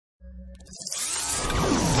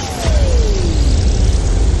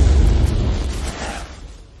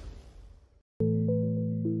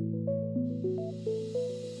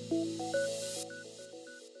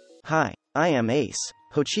I am Ace,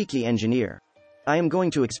 Hochiki engineer. I am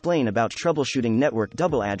going to explain about troubleshooting network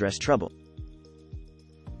double address trouble.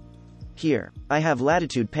 Here, I have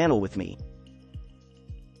Latitude panel with me.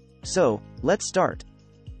 So, let's start.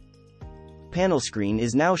 Panel screen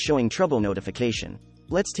is now showing trouble notification.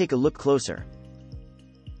 Let's take a look closer.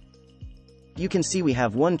 You can see we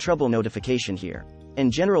have one trouble notification here,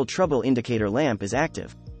 and general trouble indicator lamp is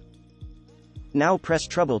active. Now press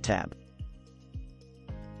Trouble tab.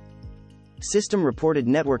 System reported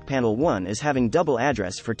network panel 1 is having double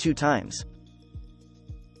address for 2 times.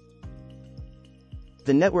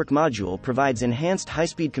 The network module provides enhanced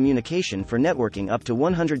high-speed communication for networking up to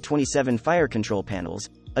 127 fire control panels,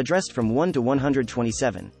 addressed from 1 to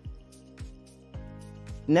 127.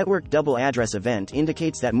 Network double address event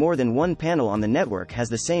indicates that more than one panel on the network has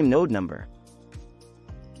the same node number.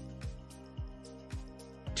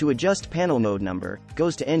 To adjust panel node number,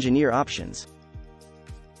 goes to Engineer Options.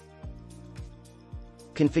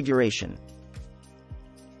 Configuration.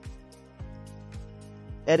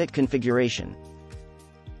 Edit configuration.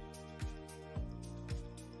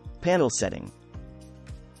 Panel setting.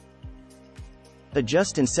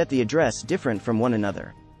 Adjust and set the address different from one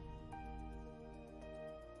another.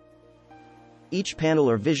 Each panel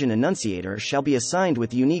or vision annunciator shall be assigned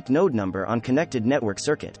with unique node number on connected network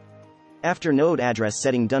circuit. After node address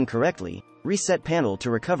setting done correctly, reset panel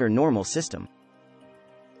to recover normal system.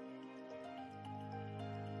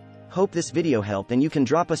 Hope this video helped, and you can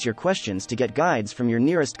drop us your questions to get guides from your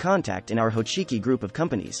nearest contact in our Hochiki group of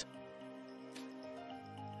companies.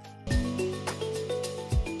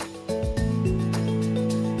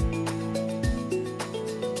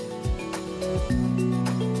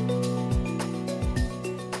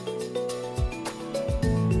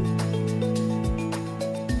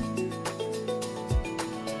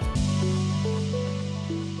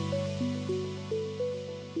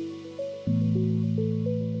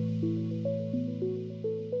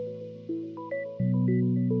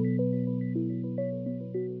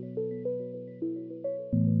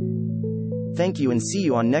 Thank you and see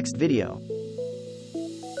you on next video.